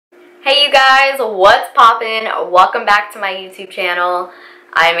Hey you guys, what's poppin'? Welcome back to my YouTube channel.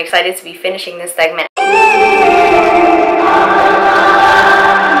 I'm excited to be finishing this segment. I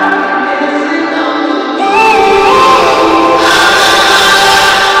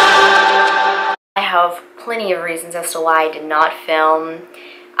have plenty of reasons as to why I did not film.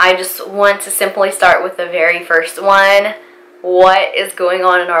 I just want to simply start with the very first one. What is going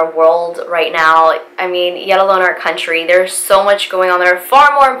on in our world right now? I mean, yet alone our country. There's so much going on. There are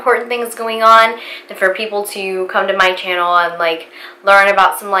far more important things going on than for people to come to my channel and like learn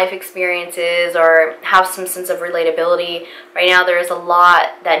about some life experiences or have some sense of relatability. Right now there is a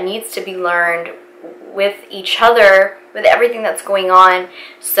lot that needs to be learned with each other, with everything that's going on.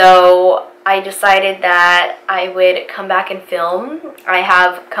 So I decided that I would come back and film. I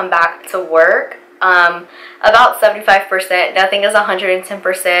have come back to work. About 75%. Nothing is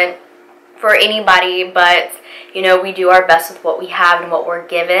 110% for anybody, but you know, we do our best with what we have and what we're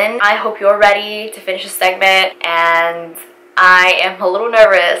given. I hope you're ready to finish this segment, and I am a little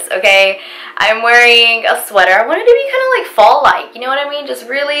nervous, okay? I'm wearing a sweater. I wanted to be kind of like fall-like, you know what I mean? Just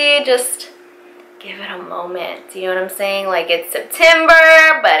really just give it a moment, you know what I'm saying? Like, it's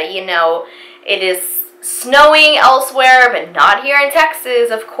September, but you know, it is snowing elsewhere, but not here in Texas.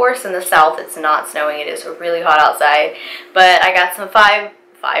 Of course, in the South it's not snowing. It is really hot outside. But I got some I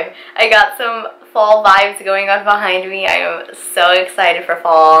got some fall vibes going on behind me. I am so excited for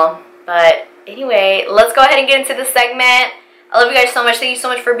fall. But anyway, let's go ahead and get into the segment. I love you guys so much. Thank you so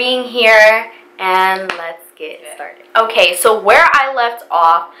much for being here, and let's get started. Okay, so where I left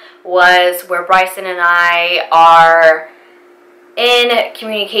off was where Bryson and I are in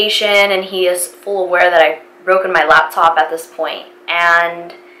communication, and he is full aware that I've broken my laptop at this point,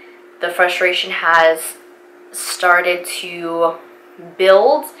 and the frustration has started to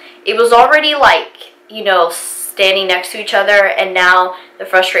build. It was already like, you know, standing next to each other, and now the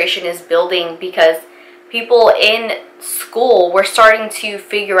frustration is building because people in school were starting to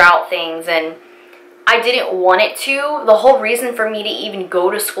figure out things, and I didn't want it to. The whole reason for me to even go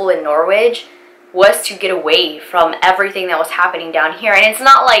to school in Norwich was to get away from everything that was happening down here. And it's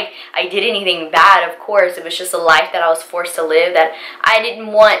not like I did anything bad, of course. It was just a life that I was forced to live that I didn't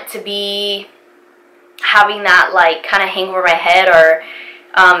want to be having that like kind of hang over my head or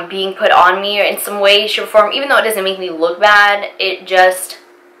being put on me in some way, shape, or form. Even though it doesn't make me look bad, I just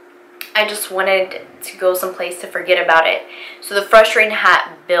wanted to go someplace to forget about it. So the frustration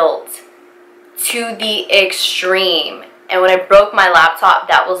had built to the extreme. And when I broke my laptop,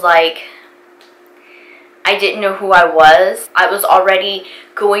 that was like, I didn't know who I was. I was already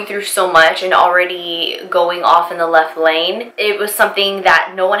going through so much and already going off in the left lane. It was something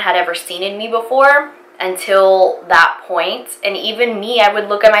that no one had ever seen in me before until that point. And even me, I would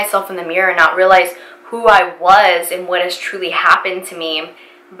look at myself in the mirror and not realize who I was and what has truly happened to me.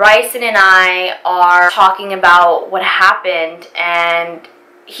 Bryson and I are talking about what happened, and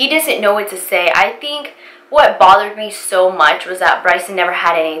he doesn't know what to say. I think what bothered me so much was that Bryson never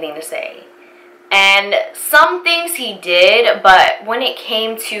had anything to say. And some things he did, but when it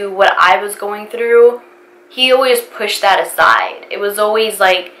came to what I was going through, he always pushed that aside. It was always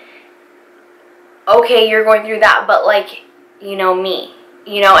like, okay, you're going through that, but like, you know, me.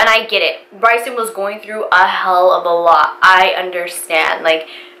 You know, and I get it. Bryson was going through a hell of a lot. I understand. Like,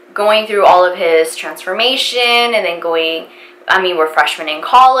 going through all of his transformation and then going, I mean, we're freshmen in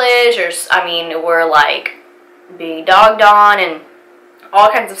college, or, I mean, we're like being dogged on, and all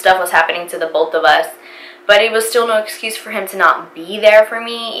kinds of stuff was happening to the both of us. But it was still no excuse for him to not be there for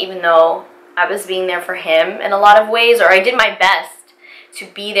me, even though I was being there for him in a lot of ways, or I did my best to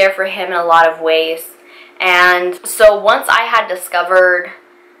be there for him in a lot of ways. And so once I had discovered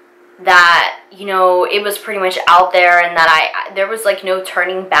that, you know, it was pretty much out there and that there was like no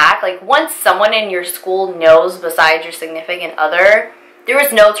turning back. Like, once someone in your school knows besides your significant other, there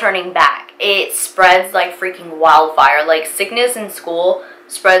is no turning back. It spreads like freaking wildfire. Like, sickness in school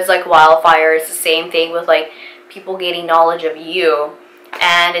spreads like wildfire. It's the same thing with like people gaining knowledge of you,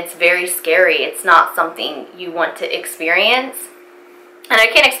 and it's very scary. It's not something you want to experience, and I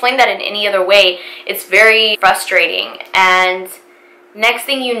can't explain that in any other way. It's very frustrating. And next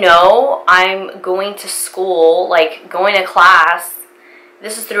thing you know, I'm going to school, like going to class.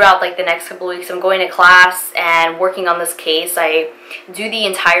 This is throughout like the next couple of weeks. I'm going to class and working on this case. I do the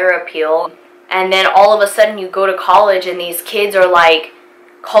entire appeal, and then all of a sudden you go to college and these kids are like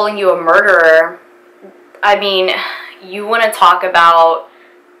calling you a murderer. I mean, you want to talk about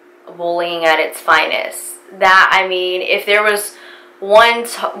bullying at its finest. That, I mean, if there was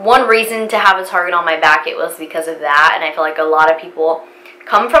one reason to have a target on my back, it was because of that. And I feel like a lot of people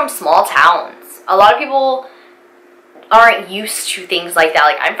come from small towns. A lot of people aren't used to things like that.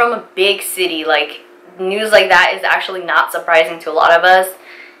 Like, I'm from a big city. Like, news like that is actually not surprising to a lot of us,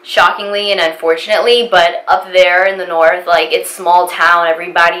 shockingly and unfortunately. But up there in the north, like, it's small town.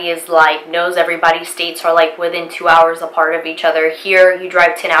 Everybody is like, knows everybody. States are like within 2 hours apart of each other. Here, you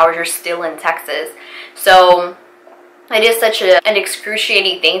drive 10 hours, you're still in Texas. So it is such an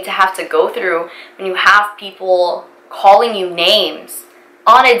excruciating thing to have to go through when you have people calling you names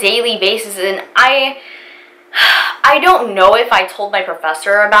on a daily basis. And I don't know if I told my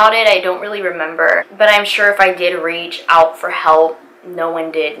professor about it. I don't really remember. But I'm sure if I did reach out for help, no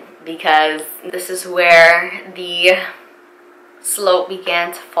one did, because this is where the slope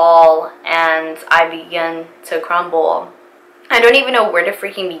began to fall and I began to crumble. I don't even know where to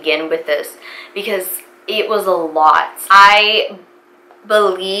freaking begin with this, because it was a lot. I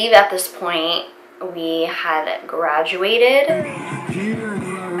believe at this point we had graduated.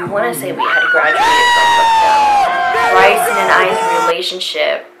 I want to say we had graduated from Bryson and I's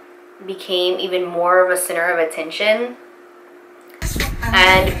relationship became even more of a center of attention.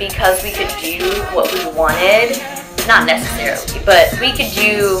 And because we could do what we wanted, not necessarily, but we could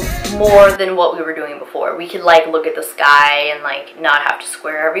do more than what we were doing before. We could like look at the sky and like not have to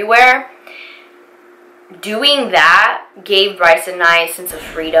square everywhere. Doing that gave Bryson and I a sense of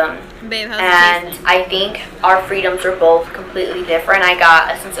freedom. Babe, and I think our freedoms were both completely different. I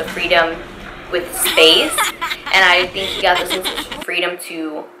got a sense of freedom with space, and I think he got the sense of freedom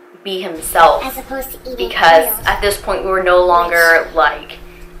to be himself, because at this point we were no longer like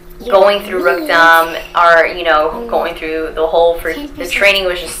going through rookdom or, you know, going through the whole the training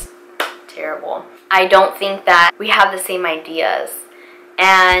was just terrible. I don't think that we have the same ideas,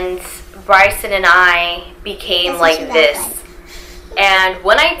 and Bryson and I became like this. And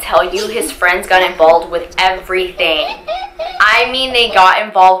when I tell you his friends got involved with everything, I mean they got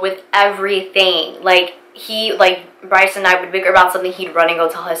involved with everything. Like, Bryson and I would bicker about something, he'd run and go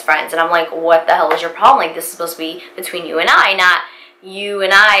tell his friends. And I'm like, what the hell is your problem? Like, this is supposed to be between you and I, not you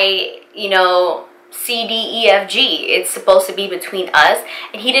and I, you know, C, D, E, F, G. It's supposed to be between us.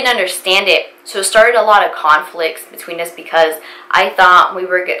 And he didn't understand it. So it started a lot of conflicts between us, because I thought we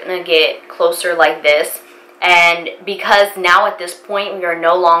were going to get closer like this. And because now at this point we are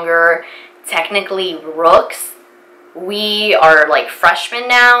no longer technically rooks, we are like freshmen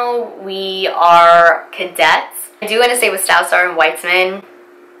now, we are cadets. I do want to say with Staff Sergeant Weitzman,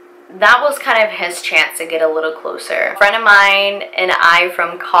 that was kind of his chance to get a little closer. A friend of mine and I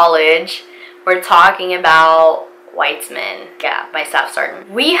from college were talking about Weitzman, yeah, my staff sergeant.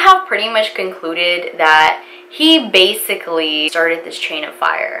 We have pretty much concluded that he basically started this chain of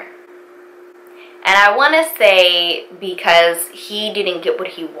fire. And I want to say because he didn't get what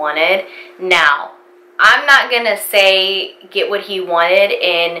he wanted. Now, I'm not going to say get what he wanted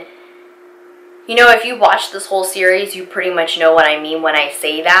in, you know, if you watch this whole series, you pretty much know what I mean when I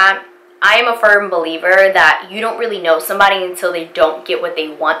say that. I am a firm believer that you don't really know somebody until they don't get what they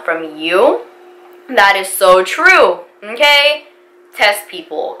want from you. That is so true, okay? Test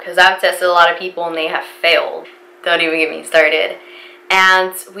people, because I've tested a lot of people and they have failed. Don't even get me started.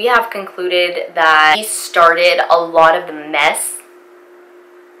 And we have concluded that he started a lot of the mess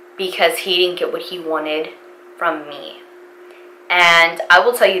because he didn't get what he wanted from me. And I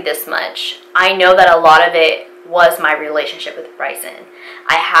will tell you this much. I know that a lot of it was my relationship with Bryson.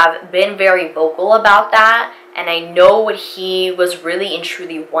 I have been very vocal about that, and I know what he was really and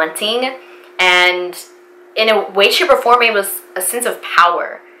truly wanting. And in a way, shape, or form, it was a sense of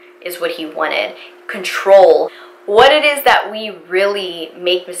power is what he wanted. Control. What it is that we really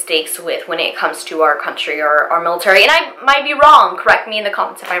make mistakes with when it comes to our country or our military. And I might be wrong. Correct me in the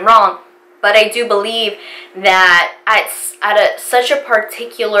comments if I'm wrong. But I do believe that at such a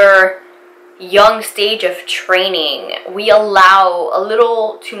particular young stage of training, we allow a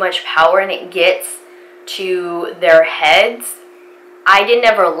little too much power and it gets to their heads. I didn't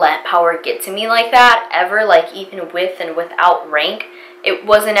ever let power get to me like that, ever, like even with and without rank. It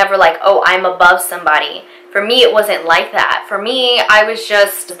wasn't ever like, oh, I'm above somebody. For me, it wasn't like that. For me, I was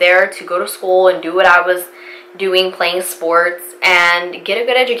just there to go to school and do what I was doing, playing sports, and get a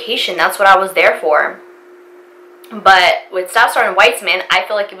good education. That's what I was there for. But with Staff Sergeant Weitzman, I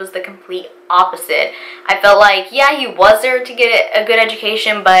feel like it was the complete opposite. I felt like, yeah, he was there to get a good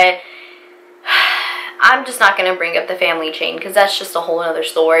education, but I'm just not going to bring up the family chain because that's just a whole other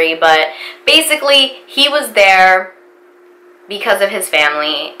story. But basically, he was there because of his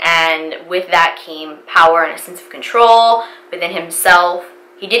family, and with that came power and a sense of control within himself.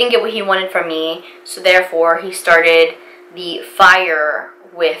 He didn't get what he wanted from me, so therefore he started the fire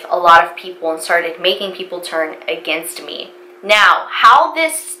with a lot of people and started making people turn against me. Now, how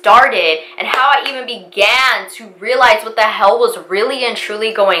this started and how I even began to realize what the hell was really and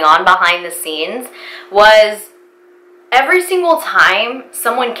truly going on behind the scenes was every single time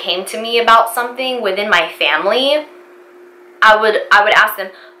someone came to me about something within my family, I would ask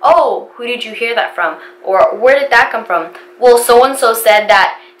them, oh, who did you hear that from? Or where did that come from? Well, so-and-so said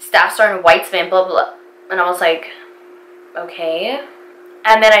that Staff Sergeant Weitzman, blah, blah. And I was like, okay.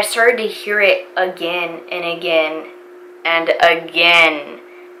 And then I started to hear it again and again and again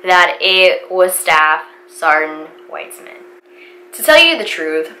that it was Staff Sergeant Weitzman. To tell you the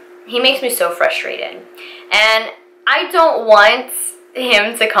truth, he makes me so frustrated. And I don't want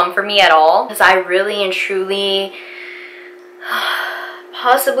him to come for me at all, because I really and truly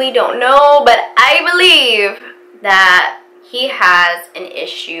possibly don't know, but I believe that he has an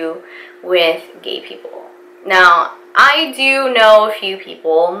issue with gay people. Now, I do know a few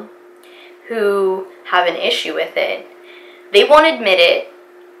people who have an issue with it. They won't admit it,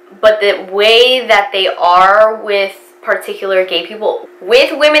 but the way that they are with particular gay people,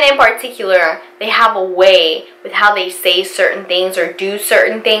 with women in particular, they have a way with how they say certain things or do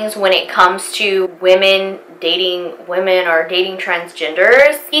certain things when it comes to women dating women or dating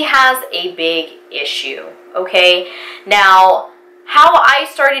transgenders. He has a big issue, okay? Now, how I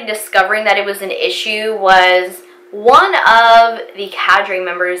started discovering that it was an issue was one of the cadre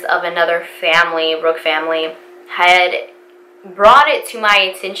members of another family, Rook family, had brought it to my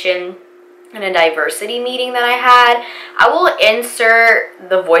attention in a diversity meeting that I had. I will insert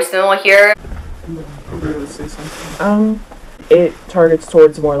the voice memo here. It targets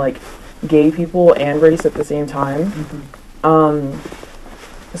towards more like gay people and race at the same time.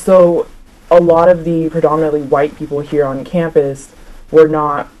 So a lot of the predominantly white people here on campus were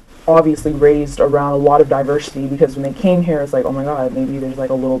not obviously raised around a lot of diversity, because when they came here, it's like, oh my god, maybe there's like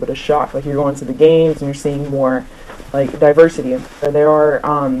a little bit of shock. Like, you're going to the games and you're seeing more like diversity. There are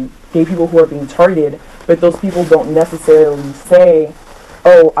gay people who are being targeted, but those people don't necessarily say,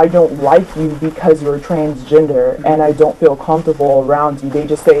 oh, I don't like you because you're transgender and I don't feel comfortable around you. They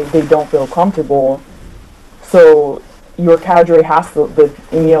just say they don't feel comfortable. So your cadre has to,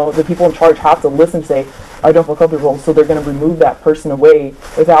 the people in charge have to listen and say, I don't feel comfortable, so they're going to remove that person away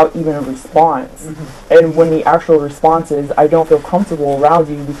without even a response. And when the actual response is, I don't feel comfortable around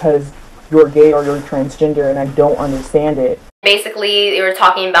you because you're gay or you're transgender and I don't understand it. Basically, they were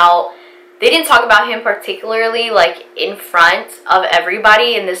talking about, they didn't talk about him particularly like in front of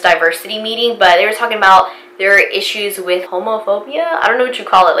everybody in this diversity meeting, but they were talking about their issues with homophobia. I don't know what you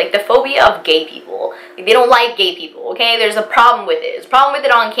call it, like the phobia of gay people. Like, they don't like gay people, okay? There's a problem with it. There's a problem with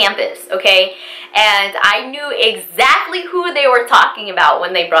it on campus, okay? And I knew exactly who they were talking about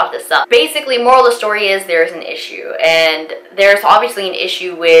when they brought this up. Basically, moral of the story is there's an issue, and there's obviously an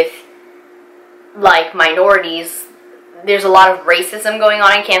issue with like minorities. There's a lot of racism going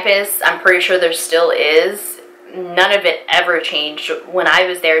on campus. I'm pretty sure there still is. None of it ever changed when I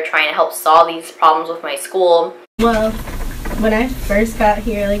was there trying to help solve these problems with my school. Well, when I first got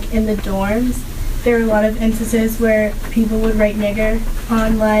here, like in the dorms, there were a lot of instances where people would write nigger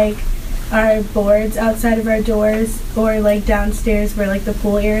on like our boards outside of our doors, or like downstairs where like the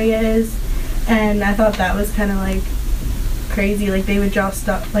pool area is. And I thought that was kind of like crazy. Like they would draw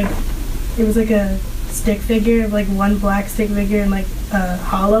stuff, like it was like a stick figure of like one black stick figure and like a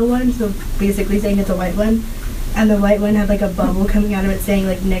hollow one, so basically saying it's a white one, and the white one had like a bubble coming out of it saying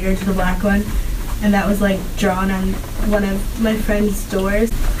like nigger to the black one, and that was like drawn on one of my friend's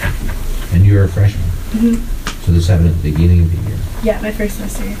doors. And you're a freshman? So this happened at the beginning of the year? Yeah, my first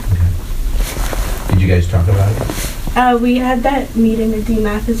semester. Okay. Did you guys talk about it? We had that meeting with Dean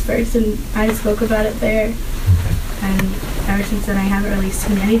Mathis first, and I spoke about it there. Okay. And ever since then I haven't really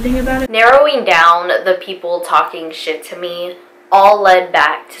seen anything about it. Narrowing down the people talking shit to me all led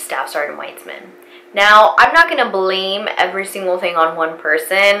back to Staff Sergeant Weitzman. Now, I'm not going to blame every single thing on one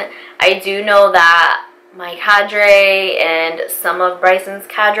person. I do know that my cadre and some of Bryson's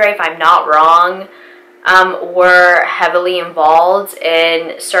cadre, if I'm not wrong, were heavily involved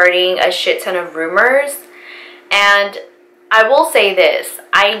in starting a shit ton of rumors. And I will say this,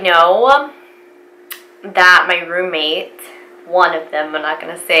 I know that my roommate, one of them, I'm not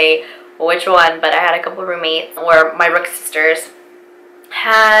going to say which one, but I had a couple of roommates, or my Rook sisters,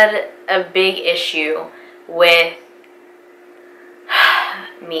 had a big issue with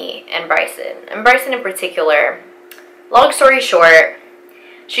me and Bryson. And Bryson in particular. Long story short,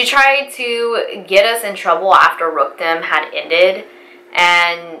 she tried to get us in trouble after Rookdom had ended,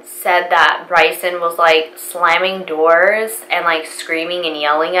 and said that Bryson was like slamming doors and like screaming and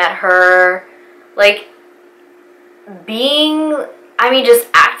yelling at her. Like, being I mean, just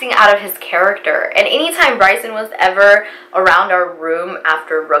acting out of his character. And anytime Bryson was ever around our room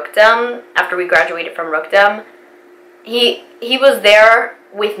after Rookdom, after we graduated from Rookdom, he was there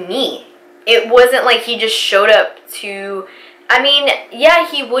with me. It wasn't like he just showed up to, I mean, yeah,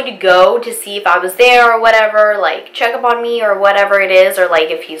 he would go to see if I was there or whatever, like check up on me or whatever it is, or like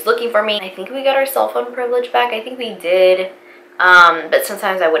if he's looking for me. I think we got our cell phone privilege back. I think we did. But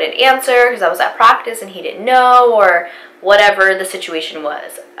sometimes I wouldn't answer because I was at practice and he didn't know, or whatever the situation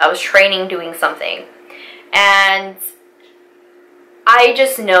was. I was training, doing something. And I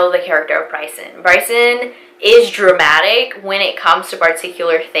just know the character of Bryson. Bryson is dramatic when it comes to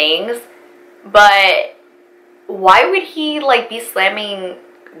particular things, but why would he like be slamming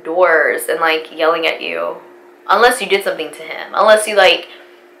doors and like yelling at you unless you did something to him, unless you like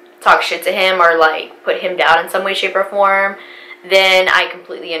talk shit to him or like put him down in some way, shape, or form? Then I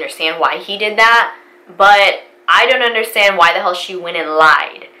completely understand why he did that, but I don't understand why the hell she went and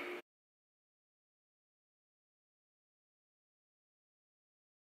lied.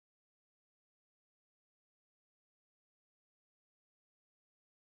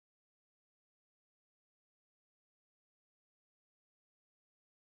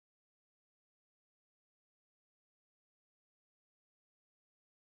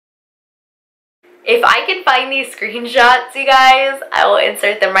 If I can find these screenshots, you guys, I will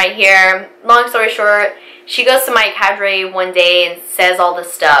insert them right here. Long story short, she goes to my cadre one day and says all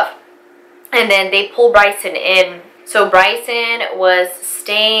this stuff. And then they pull Bryson in. So Bryson was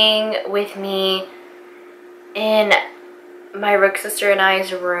staying with me in my Rook sister and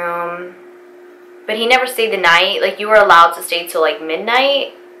I's room. But he never stayed the night. Like, you were allowed to stay till like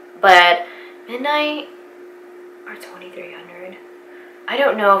midnight. But midnight or 2300. I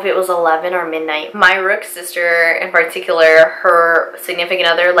don't know if it was 11 or midnight. My Rook sister in particular, her significant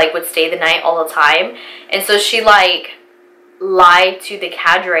other, like, would stay the night all the time. And so she, like, lied to the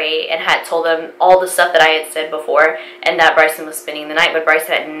cadre and had told them all the stuff that I had said before and that Bryson was spending the night. But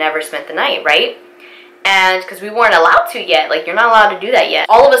Bryson had never spent the night, right? And because we weren't allowed to yet. Like, you're not allowed to do that yet.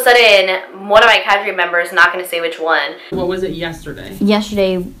 All of a sudden, one of my cadre members, not going to say which one. What was it yesterday?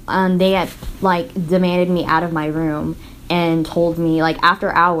 Yesterday, they had, like, demanded me out of my room and told me, like, after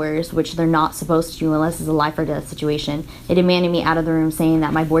hours, which they're not supposed to unless it's a life or death situation, they demanded me out of the room saying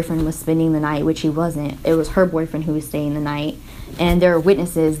that my boyfriend was spending the night, which he wasn't. It was her boyfriend who was staying the night. And there are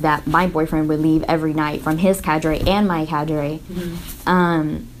witnesses that my boyfriend would leave every night from his cadre and my cadre.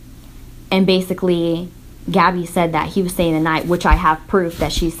 Mm-hmm. And basically, Gabby said that he was staying the night, which I have proof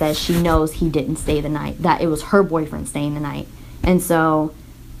that she says she knows he didn't stay the night, that it was her boyfriend staying the night. And so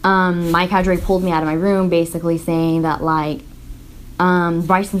my cadre pulled me out of my room, basically saying that, like,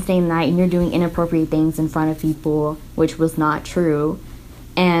 Bryson's staying the night and you're doing inappropriate things in front of people, which was not true.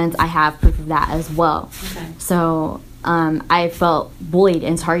 And I have proof of that as well. Okay. So I felt bullied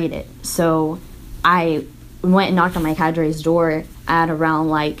and targeted. So I went and knocked on my cadre's door at around,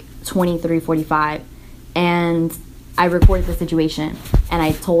 like, 23:45, and I reported the situation, and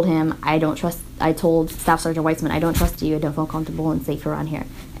I told him I told Staff Sergeant Weitzman, I don't trust you, I don't feel comfortable and safe around here,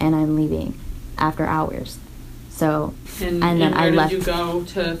 and I'm leaving after hours. So, and then I left. Where did you go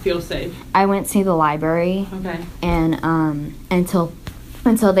to feel safe? I went to the library. Okay. And until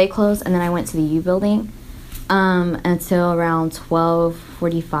they closed, and then I went to the U building until around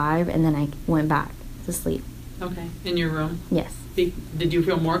 12:45, and then I went back to sleep. Okay. In your room? Yes. Did you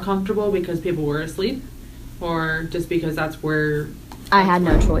feel more comfortable because people were asleep, or just because that's where... I had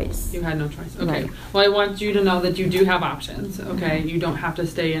no choice. You had no choice. Okay. Right. Well, I want you to know that you do have options, okay? Mm-hmm. You don't have to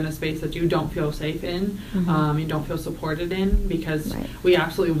stay in a space that you don't feel safe in, mm-hmm. You don't feel supported in, because we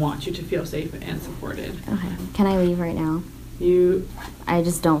absolutely want you to feel safe and supported. Okay. Can I leave right now? I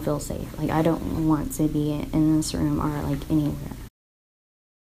just don't feel safe. Like, I don't want to be in this room or, like, anywhere.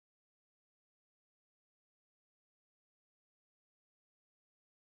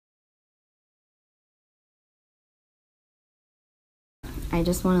 I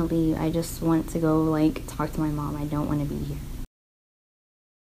just want to leave. I just want to go, like, talk to my mom. I don't want to be here.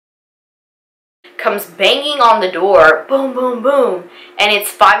 Comes banging on the door, boom, boom, boom, and it's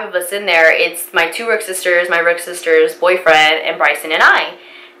 5 of us in there. It's my 2 Rook sisters, my Rook sister's boyfriend, and Bryson and I.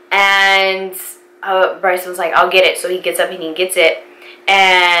 And Bryson was like, I'll get it. So he gets up and he gets it.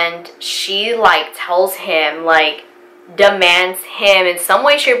 And she, like, tells him, like, demands him in some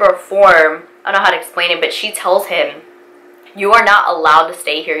way, shape, or form. I don't know how to explain it, but she tells him, you are not allowed to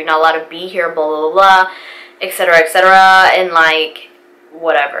stay here. You're not allowed to be here, blah, blah, blah, etc., etc., and, like,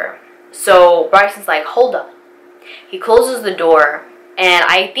 whatever. So Bryson's like, hold up. He closes the door, and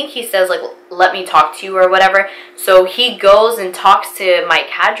I think he says like, let me talk to you or whatever. So he goes and talks to my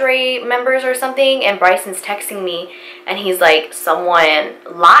cadre members or something, and Bryson's texting me and he's like, someone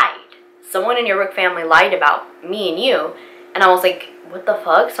lied. Someone in your Rook family lied about me and you. And I was like, what the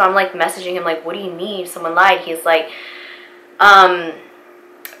fuck? So I'm like messaging him like, what do you mean someone lied? He's like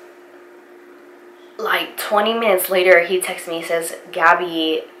 20 minutes later he texts me, he says,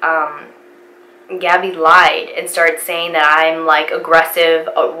 Gabby lied and started saying that I'm like aggressive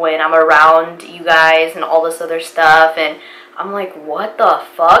when I'm around you guys and all this other stuff. And I'm like, what the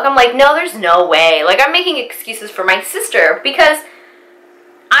fuck? I'm like, no, there's no way. Like, I'm making excuses for my sister because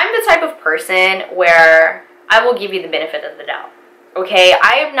I'm the type of person where I will give you the benefit of the doubt. Okay,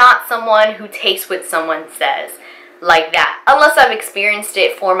 I am not someone who takes what someone says like that unless I've experienced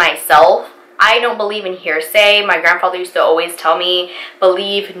it for myself. I don't believe in hearsay. My grandfather used to always tell me,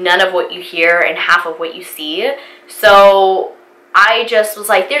 believe none of what you hear and half of what you see. So I just was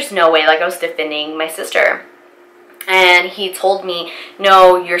like, there's no way. Like, I was defending my sister. And he told me,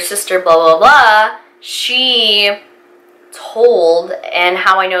 no, your sister, blah, blah, blah, she told, and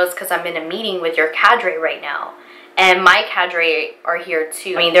how I know is because I'm in a meeting with your cadre right now. And my cadre are here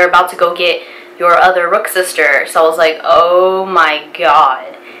too. I mean, they're about to go get your other Rook sister. So I was like, oh my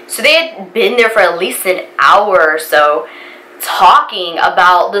God. So they had been there for at least an hour or so talking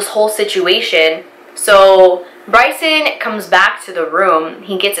about this whole situation. So Bryson comes back to the room.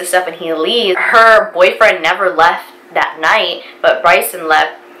 He gets his stuff and he leaves. Her boyfriend never left that night, but Bryson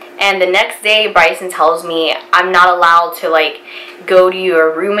left. And the next day, Bryson tells me I'm not allowed to like go to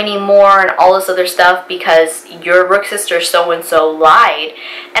your room anymore and all this other stuff because your Rook sister so-and-so lied.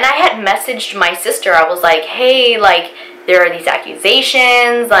 And I had messaged my sister. I was like, hey, like, there are these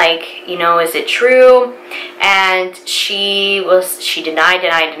accusations, like, you know, is it true? And she denied.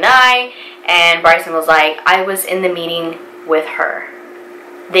 And Bryson was like, I was in the meeting with her.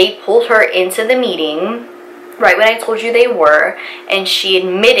 They pulled her into the meeting right when I told you they were, and she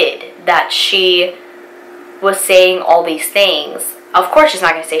admitted that she was saying all these things. Of course she's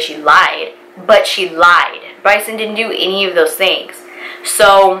not going to say she lied, but she lied. Bryson didn't do any of those things.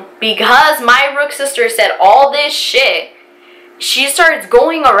 So because my Rook sister said all this shit, she starts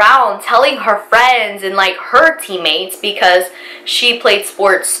going around telling her friends and like her teammates, because she played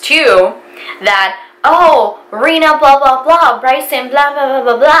sports too, that, oh, Rena blah blah blah, Bryson blah blah blah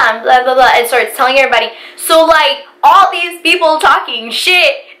blah blah, blah blah blah, and starts telling everybody. So like, all these people talking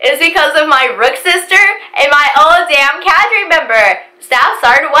shit is because of my Rook sister and my own damn cadre member, Staff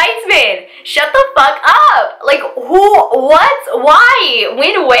Sergeant Weitzman. Shut the fuck up. Like, who, what, why,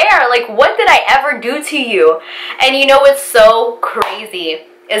 when, where? Like, what did I ever do to you? And you know what's so crazy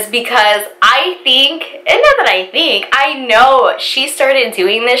is because I think, and not that I think, I know she started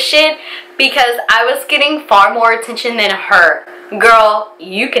doing this shit because I was getting far more attention than her. Girl,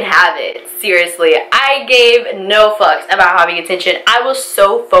 you can have it. Seriously, I gave no fucks about having attention. I was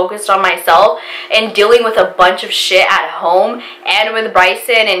so focused on myself and dealing with a bunch of shit at home and with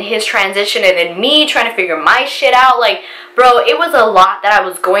Bryson and his transition and then me trying to figure my shit out. Like, bro, it was a lot that I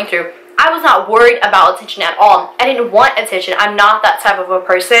was going through. I was not worried about attention at all. I didn't want attention. I'm not that type of a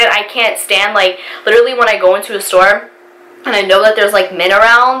person. I can't stand, like, literally when I go into a store and I know that there's like men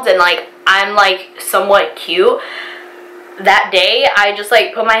around and like I'm like somewhat cute, that day I just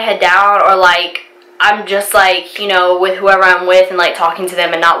like put my head down, or like I'm just like, you know, with whoever I'm with and like talking to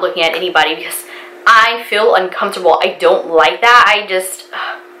them and not looking at anybody because I feel uncomfortable. I don't like that.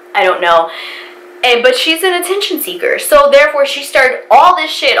 I don't know. But she's an attention seeker, so therefore she started all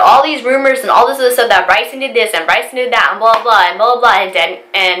this shit, all these rumors and all this other stuff that Bryson did this and Bryson did that and blah blah and blah blah,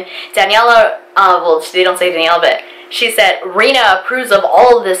 and Daniela, well, they don't say Daniela, but she said Rena approves of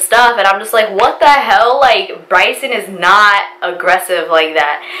all of this stuff, and I'm just like, what the hell? Like, Bryson is not aggressive like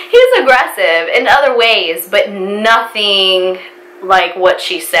that. He's aggressive in other ways, but nothing like what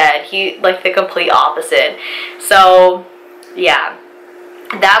she said. He, like, the complete opposite. So yeah,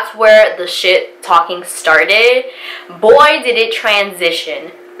 that's where the shit talking started. Boy, did it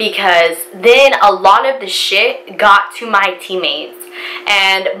transition, because then a lot of the shit got to my teammates,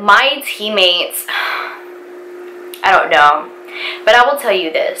 and my teammates, I don't know, but I will tell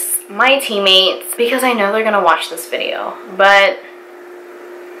you this, my teammates, because I know they're gonna watch this video, but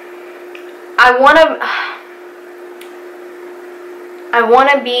I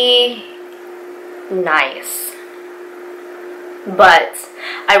wanna be nice, but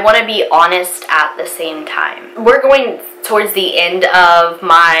I want to be honest at the same time. We're going towards the end of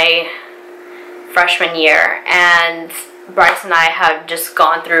my freshman year, and Bryce and I have just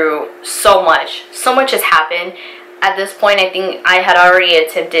gone through so much. So much has happened. At this point, I think I had already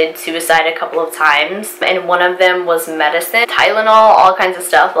attempted suicide a couple of times, and one of them was medicine, Tylenol, all kinds of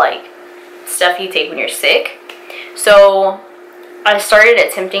stuff, like stuff you take when you're sick. So I started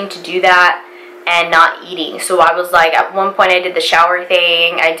attempting to do that and not eating. So I was like, at one point I did the shower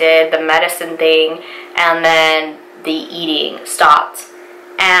thing, I did the medicine thing, and then the eating stopped.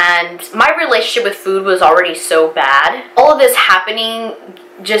 And my relationship with food was already so bad. All of this happening,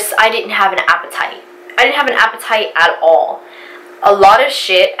 just, I didn't have an appetite. I didn't have an appetite at all. A lot of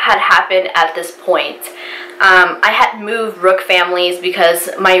shit had happened at this point. I had moved Rook families because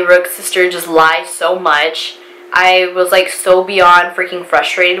my Rook sister just lied so much. I was like so beyond freaking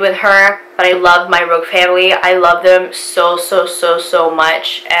frustrated with her, but I love my Rook family. I love them so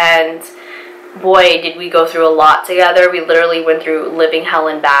much, and boy, did we go through a lot together. We literally went through living hell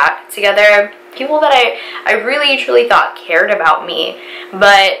and back together. People that I really truly thought cared about me,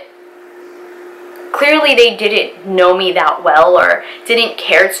 but clearly they didn't know me that well, or didn't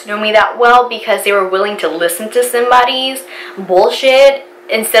care to know me that well, because they were willing to listen to somebody's bullshit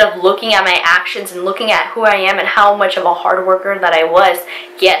instead of looking at my actions and looking at who I am and how much of a hard worker that I was.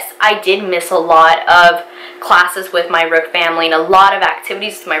 Yes, I did miss a lot of classes with my Rook family and a lot of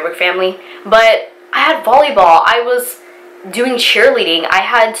activities with my Rook family, but I had volleyball, I was doing cheerleading, I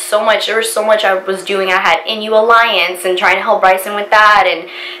had so much, there was so much I was doing. I had NU Alliance and trying to help Bryson with that, and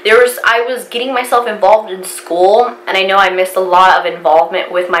I was getting myself involved in school, and I know I missed a lot of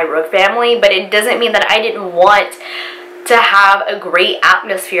involvement with my Rook family, but it doesn't mean that I didn't want to have a great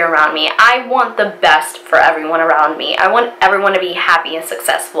atmosphere around me. I want the best for everyone around me. I want everyone to be happy and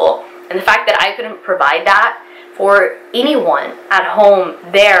successful, and the fact that I couldn't provide that for anyone at home,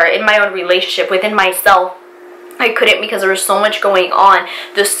 there, in my own relationship, within myself, I couldn't, because there was so much going on.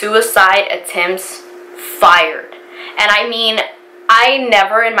 The suicide attempts fired. And I mean, I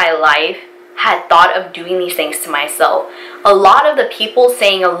never in my life had thought of doing these things to myself. A lot of the people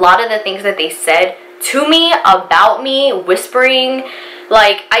saying a lot of the things that they said to me, about me, whispering,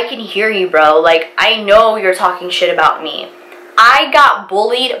 like, I can hear you, bro. Like, I know you're talking shit about me. I got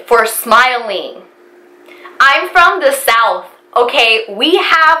bullied for smiling. I'm from the South. Okay, we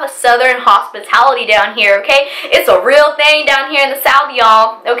have Southern hospitality down here, okay? It's a real thing down here in the South,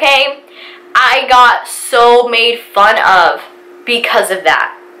 y'all, okay? I got so made fun of because of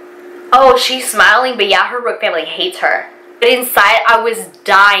that. Oh, she's smiling, but yeah, her Rook family hates her. But inside, I was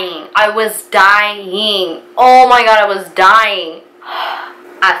dying. I was dying. Oh my God, I was dying.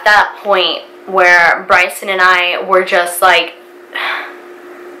 At that point where Bryson and I were just like,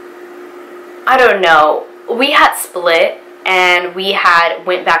 I don't know. We had split, and we had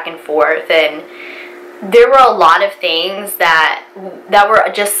went back and forth, and there were a lot of things that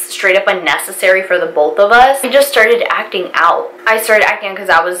were just straight up unnecessary for the both of us. I just started acting out. I started acting out because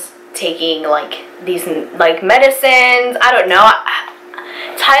I was taking like these like medicines, I don't know,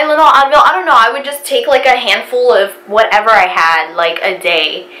 Tylenol, Advil, I don't know. I would just take like a handful of whatever I had like a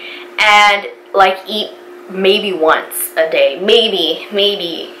day, and like eat maybe once a day,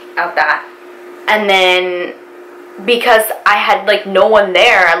 maybe at that. And then because I had like no one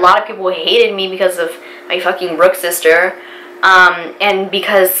there, a lot of people hated me because of my fucking Rook sister, and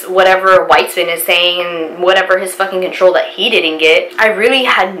because whatever Whitesman is saying and whatever his fucking control that he didn't get, I really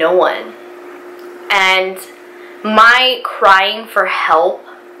had no one. And my crying for help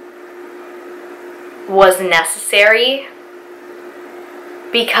was necessary,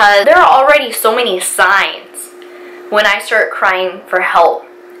 because there are already so many signs when I start crying for help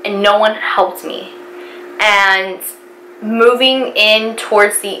and no one helped me. And moving in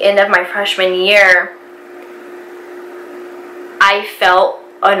towards the end of my freshman year, I felt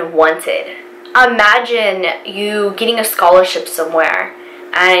unwanted. Imagine you getting a scholarship somewhere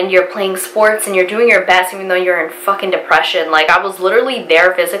and you're playing sports and you're doing your best even though you're in fucking depression. Like, I was literally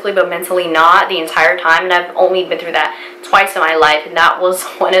there physically but mentally not the entire time, and I've only been through that twice in my life, and that was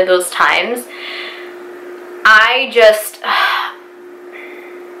one of those times. I just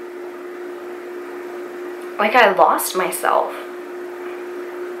like, I lost myself.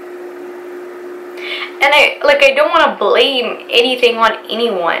 And I don't want to blame anything on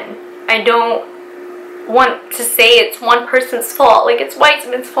anyone. I don't want to say it's one person's fault. Like, it's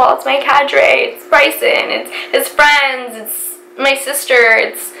Whitesman's fault, it's my cadre, it's Bryson, it's his friends, it's my sister,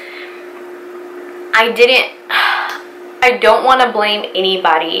 it's... I don't want to blame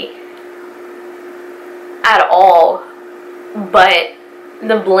anybody at all, but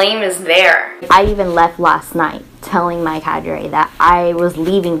the blame is there. I even left last night telling my cadre that I was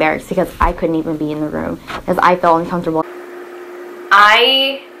leaving barracks because I couldn't even be in the room because I felt uncomfortable.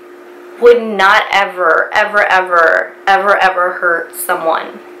 I would not ever hurt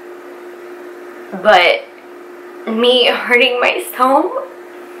someone, but me hurting myself.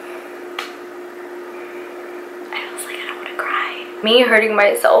 I was like, I don't want to cry. Me hurting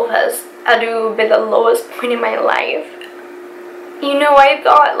myself has had to been the lowest point in my life. You know, I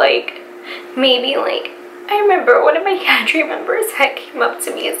thought like, maybe like, I remember one of my pantry members had came up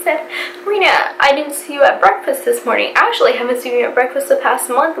to me and said, Rena, I didn't see you at breakfast this morning. Actually, I haven't seen you at breakfast the past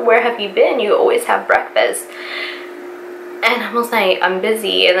month. Where have you been? You always have breakfast. And I was like, I'm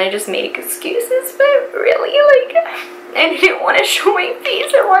busy, and I just made excuses, but really, like, I didn't want to show my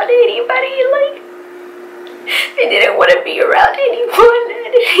face around anybody, like, I didn't want to be around anyone. I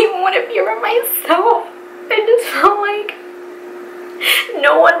didn't even want to be around myself. I just felt like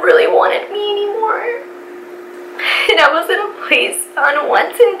no one really wanted me anymore. And I was in a place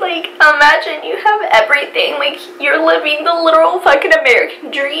unwanted. Like, imagine you have everything. Like, you're living the literal fucking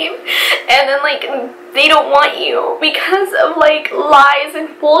American dream. And then, like, they don't want you because of, like, lies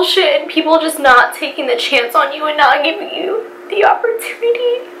and bullshit. And people just not taking the chance on you and not giving you the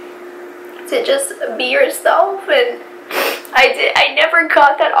opportunity to just be yourself. And I never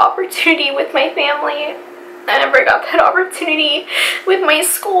got that opportunity with my family. I never got that opportunity with my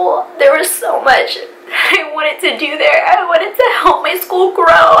school. There was so much I wanted to do there. I wanted to help my school grow.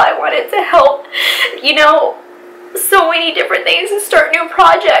 I wanted to help, you know, so many different things and start new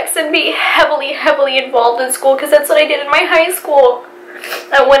projects and be heavily involved in school, because that's what I did in my high school.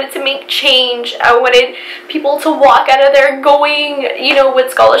 I wanted to make change. I wanted people to walk out of there going, you know,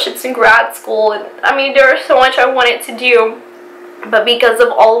 with scholarships in grad school. And I mean, there was so much I wanted to do, but because of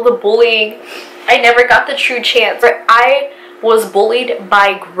all the bullying, I never got the true chance. I was bullied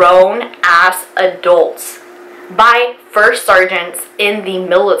by grown-ass adults, by first sergeants in the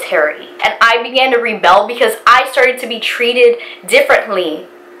military. And I began to rebel because I started to be treated differently.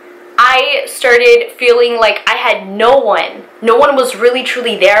 I started feeling like I had no one. No one was really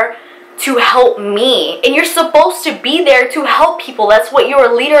truly there to help me. And you're supposed to be there to help people. That's what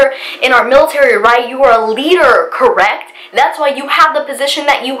you're a leader in our military, right? You are a leader, correct? That's why you have the position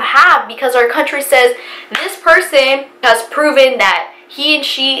that you have, because our country says this person has proven that he and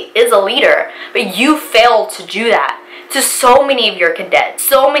she is a leader, but you failed to do that to so many of your cadets.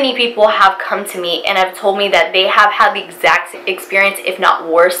 So many people have come to me and have told me that they have had the exact experience, if not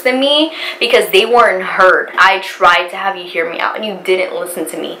worse than me, because they weren't heard. I tried to have you hear me out and you didn't listen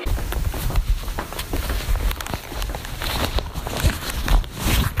to me.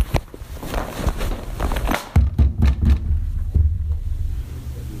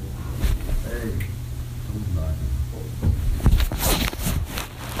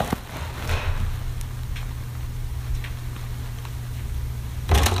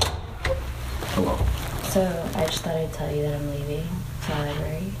 So I just thought I'd tell you that I'm leaving the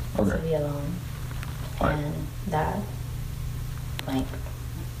library to be alone. Right. And that, like,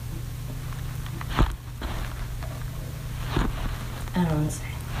 I don't know what to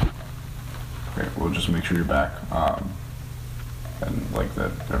say. Okay, we'll just make sure you're back, and like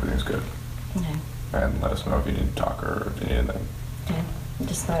that everything's good. Okay. And let us know if you need to talk or if you need anything. Okay. I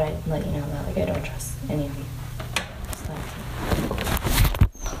just thought I'd let you know that, like, I don't trust any of you. Just thought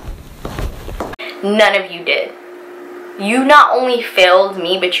None of you did. You not only failed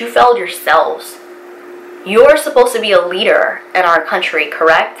me, but you failed yourselves. You're supposed to be a leader in our country,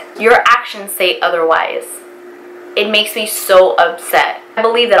 correct? Your actions say otherwise. It makes me so upset. I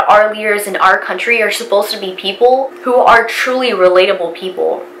believe that our leaders in our country are supposed to be people who are truly relatable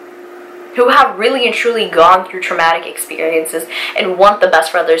people, who have really and truly gone through traumatic experiences and want the best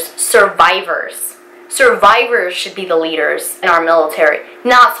for others. Survivors. Survivors should be the leaders in our military,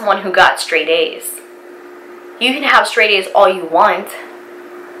 not someone who got straight A's. You can have straight A's all you want,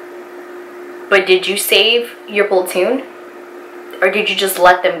 but did you save your platoon? Or did you just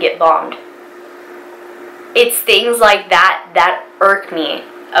let them get bombed? It's things like that that irk me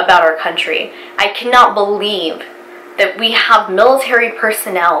about our country. I cannot believe that we have military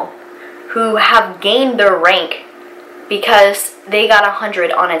personnel who have gained their rank because they got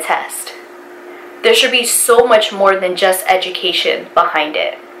 100 on a test. There should be so much more than just education behind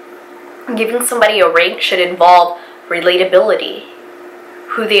it. Giving somebody a rank should involve relatability,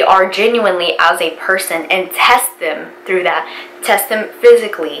 who they are genuinely as a person, and test them through that. Test them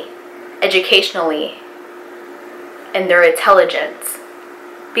physically, educationally, and their intelligence.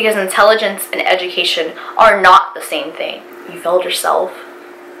 Because intelligence and education are not the same thing. You failed yourself,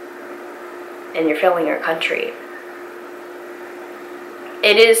 and you're failing your country.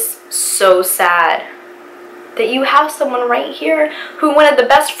 It is so sad that you have someone right here who wanted the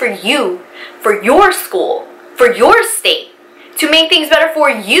best for you, for your school, for your state, to make things better for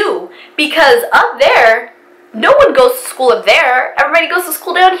you, because up there, no one goes to school up there. Everybody goes to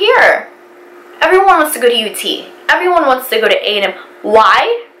school down here. Everyone wants to go to UT. Everyone wants to go to A&M.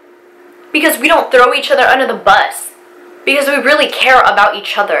 Why? Because we don't throw each other under the bus. Because we really care about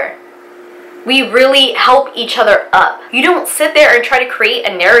each other. We really help each other up. You don't sit there and try to create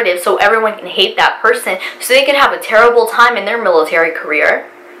a narrative so everyone can hate that person so they can have a terrible time in their military career.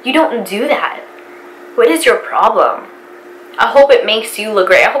 You don't do that. What is your problem? I hope it makes you look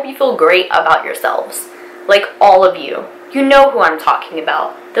great. I hope you feel great about yourselves. Like all of you. You know who I'm talking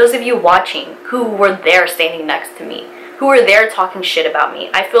about. Those of you watching who were there standing next to me, who were there talking shit about me.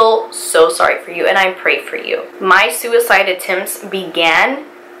 I feel so sorry for you and I pray for you. My suicide attempts began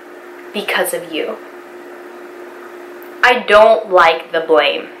because of you. I don't like the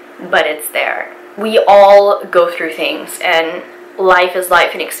blame, but it's there. We all go through things and life is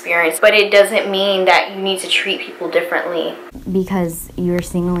life and experience, but it doesn't mean that you need to treat people differently. Because you're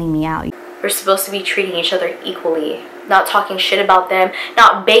singling me out. We're supposed to be treating each other equally, not talking shit about them,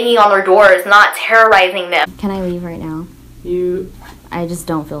 not banging on their doors, not terrorizing them. Can I leave right now? I just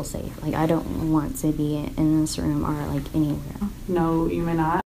don't feel safe. Like, I don't want to be in this room or like anywhere. No, you may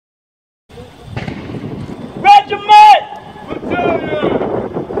not.